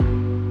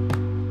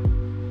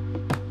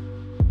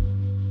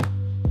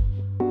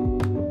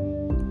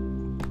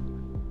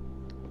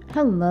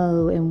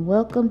Hello and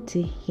welcome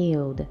to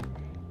Healed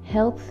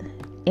Health,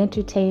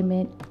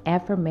 Entertainment,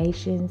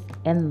 Affirmations,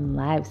 and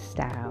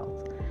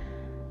Lifestyles.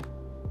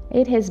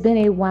 It has been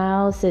a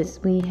while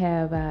since we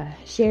have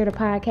shared a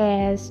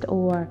podcast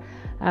or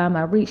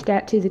I reached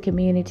out to the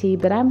community,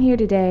 but I'm here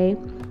today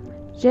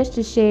just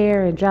to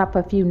share and drop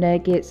a few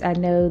nuggets. I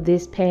know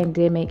this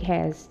pandemic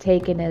has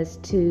taken us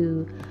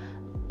to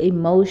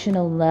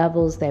emotional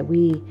levels that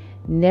we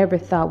never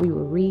thought we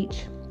would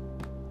reach.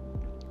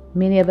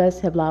 Many of us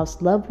have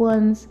lost loved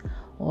ones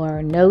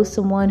or know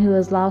someone who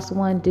has lost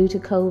one due to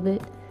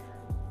COVID.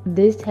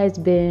 This has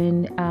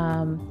been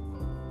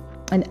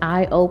an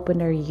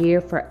eye-opener year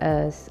for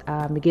us,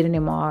 beginning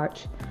in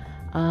March,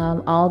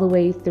 all the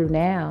way through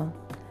now.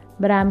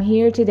 But I'm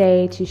here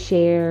today to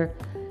share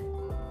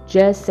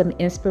just some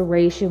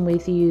inspiration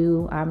with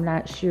you. I'm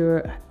not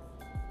sure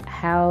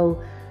how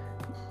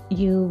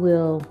you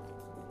will,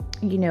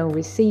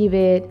 receive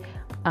it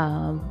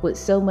with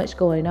so much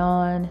going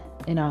on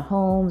in our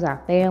homes, our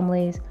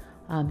families.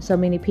 So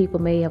many people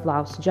may have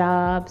lost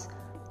jobs,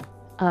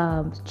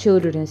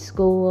 children in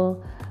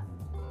school.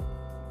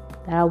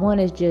 That I want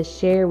to just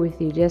share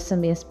with you just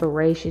some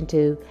inspiration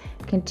to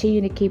continue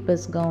to keep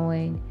us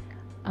going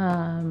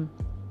and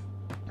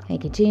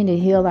continue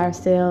to heal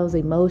ourselves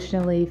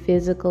emotionally,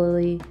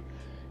 physically,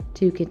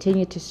 to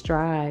continue to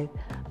strive.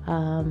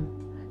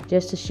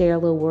 Just to share a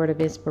little word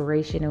of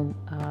inspiration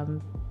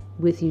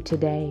with you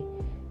today.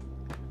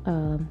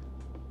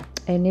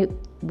 And it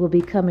will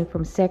be coming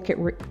from 2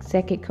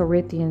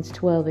 Corinthians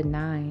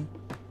 12:9.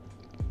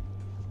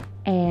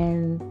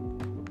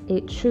 And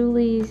it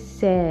truly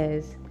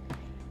says,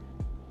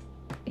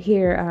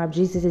 here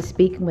Jesus is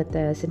speaking with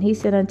us, and he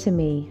said unto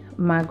me,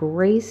 my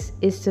grace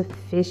is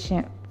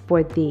sufficient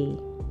for thee,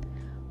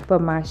 for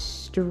my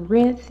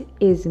strength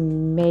is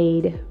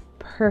made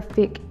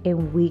perfect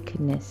in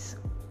weakness.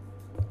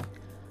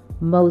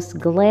 Most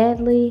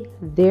gladly,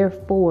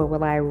 therefore,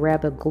 will I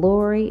rather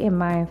glory in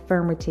my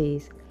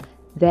infirmities,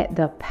 that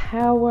the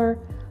power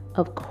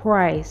of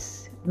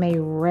Christ may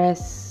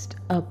rest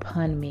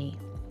upon me.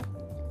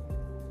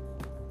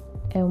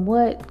 And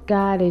what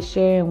God is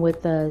sharing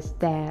with us,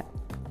 that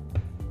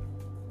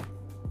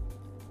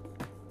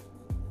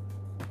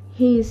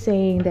He is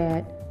saying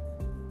that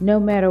no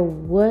matter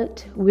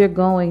what we're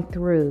going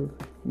through,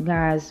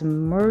 God's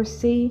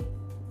mercy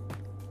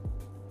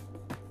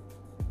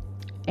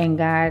and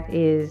God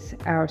is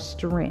our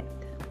strength.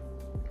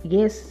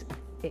 Yes,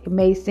 it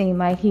may seem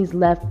like He's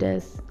left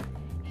us.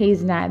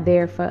 He's not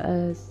there for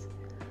us.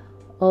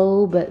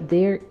 Oh, but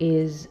there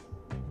is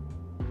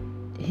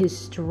His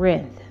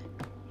strength.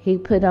 He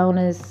put on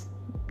us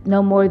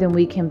no more than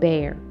we can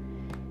bear.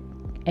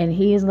 And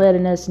He is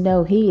letting us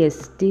know He is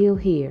still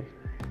here.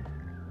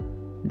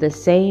 The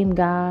same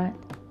God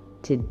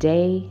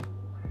today,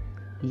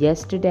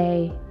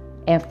 yesterday,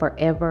 and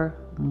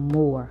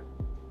forevermore.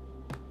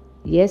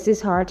 Yes,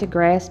 it's hard to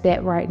grasp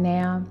that right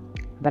now,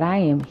 but I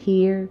am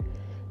here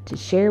to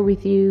share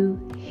with you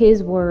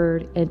His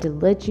word and to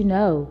let you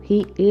know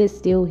He is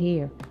still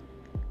here.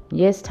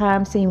 Yes,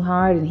 times seem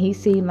hard and He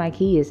seemed like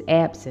He is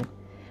absent,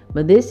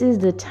 but this is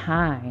the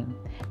time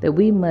that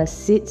we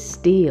must sit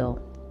still,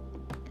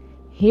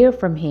 hear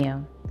from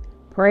Him,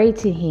 pray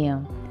to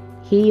Him,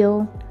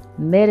 heal,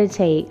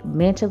 meditate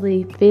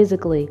mentally,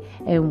 physically,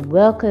 and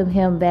welcome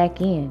Him back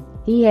in.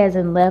 He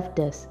hasn't left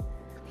us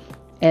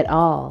at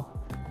all.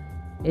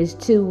 It's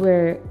to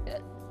where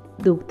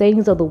the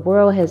things of the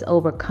world has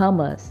overcome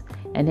us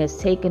and has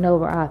taken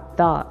over our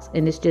thoughts,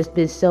 and it's just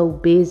been so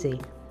busy.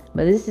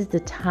 But this is the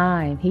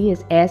time He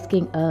is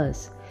asking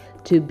us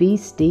to be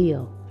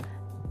still,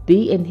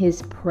 be in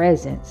His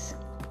presence,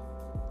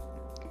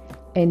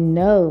 and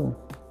know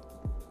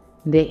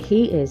that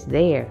He is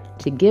there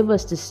to give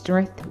us the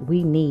strength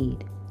we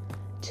need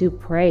to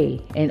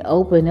pray and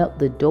open up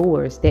the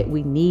doors that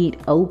we need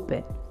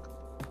open.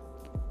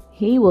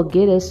 He will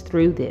get us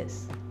through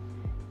this.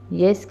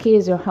 Yes,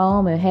 kids are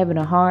home and having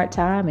a hard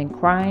time and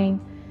crying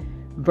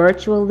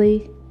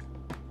virtually.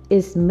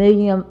 It's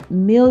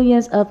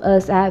millions of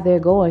us out there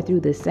going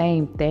through the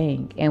same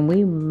thing. And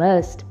we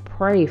must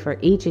pray for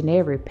each and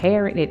every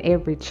parent and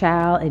every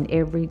child and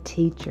every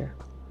teacher.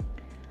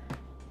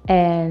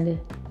 And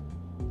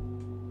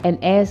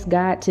ask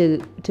God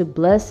to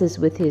bless us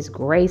with His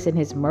grace and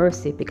His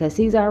mercy, because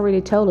He's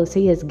already told us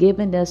He has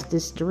given us the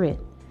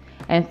strength.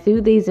 And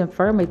through these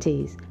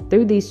infirmities,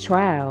 through these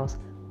trials,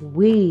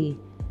 we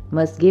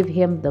must give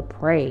Him the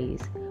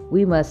praise.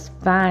 We must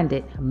find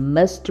it,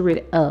 muster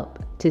it up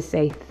to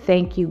say,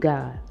 thank you,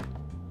 God.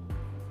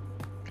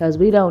 Because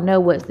we don't know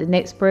what the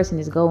next person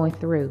is going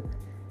through.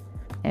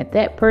 If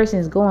that person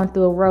is going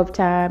through a rough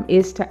time,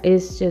 it's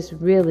just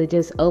really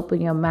just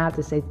open your mouth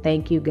to say,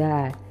 thank you,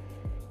 God.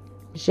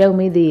 Show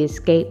me the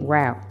escape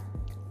route.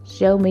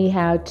 Show me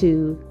how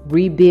to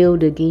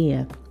rebuild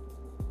again.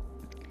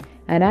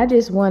 And I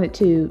just wanted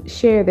to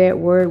share that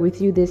word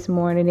with you this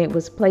morning. It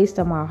was placed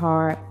on my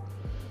heart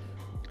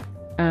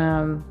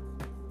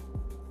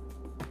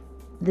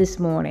this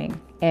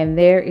morning. And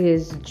there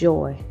is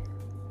joy.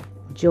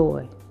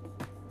 Joy.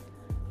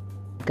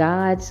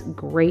 God's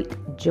great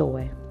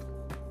joy.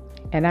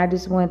 And I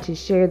just want to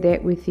share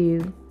that with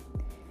you.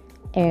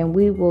 And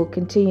we will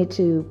continue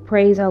to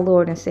praise our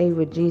Lord and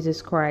Savior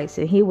Jesus Christ,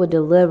 and He will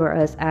deliver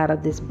us out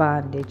of this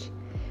bondage.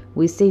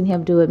 We've seen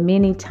Him do it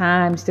many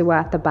times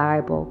throughout the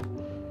Bible.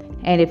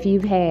 And if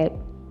you've had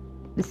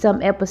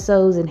some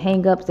episodes and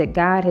hang-ups that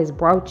God has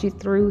brought you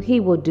through, He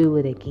will do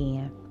it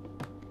again.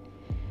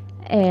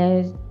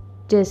 And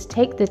just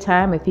take the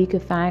time, if you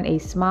could find a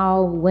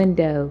small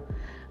window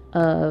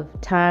of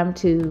time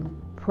to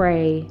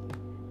pray,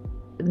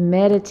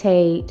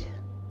 meditate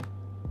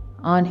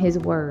on His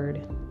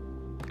Word,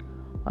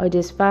 or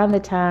just find the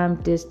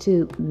time just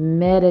to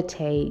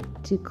meditate,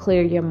 to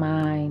clear your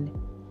mind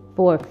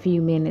for a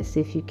few minutes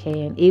if you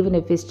can, even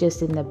if it's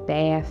just in the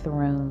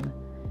bathroom,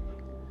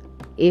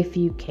 if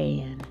you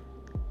can.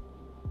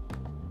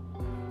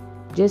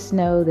 Just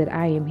know that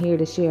I am here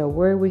to share a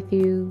word with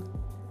you,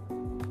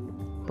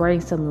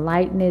 bring some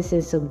lightness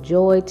and some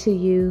joy to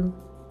you.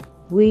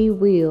 We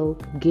will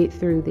get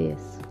through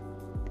this.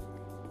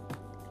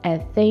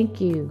 And thank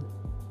you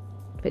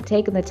for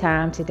taking the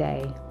time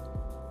today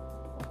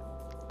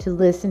to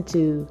listen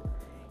to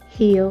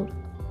Healed,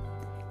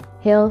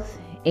 Health,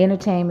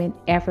 Entertainment,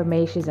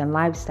 Affirmations, and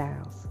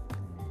Lifestyles.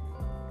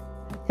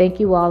 Thank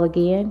you all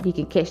again. You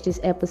can catch this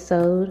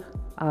episode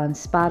on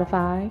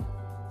Spotify.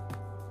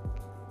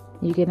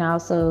 You can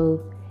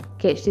also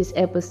catch this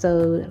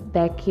episode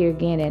back here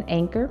again in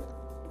Anchor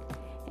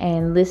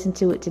and listen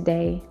to it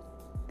today.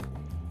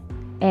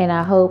 And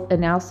I hope,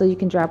 and also you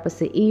can drop us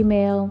an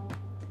email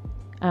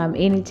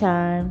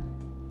anytime.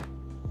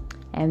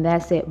 And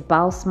that's at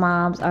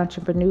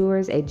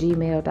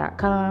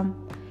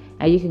bossmomsentrepreneurs@gmail.com.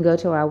 And you can go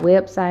to our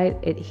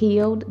website at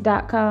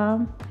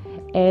healed.com.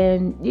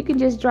 And you can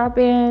just drop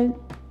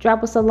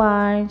us a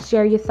line,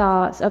 share your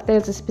thoughts. If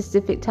there's a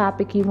specific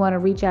topic you want to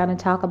reach out and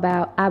talk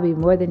about, I'll be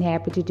more than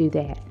happy to do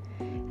that.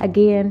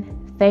 Again,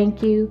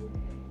 thank you.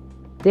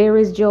 There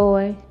is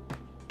joy.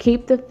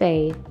 Keep the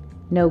faith.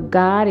 Know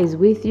God is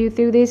with you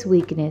through this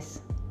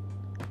weakness.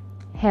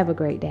 Have a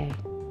great day.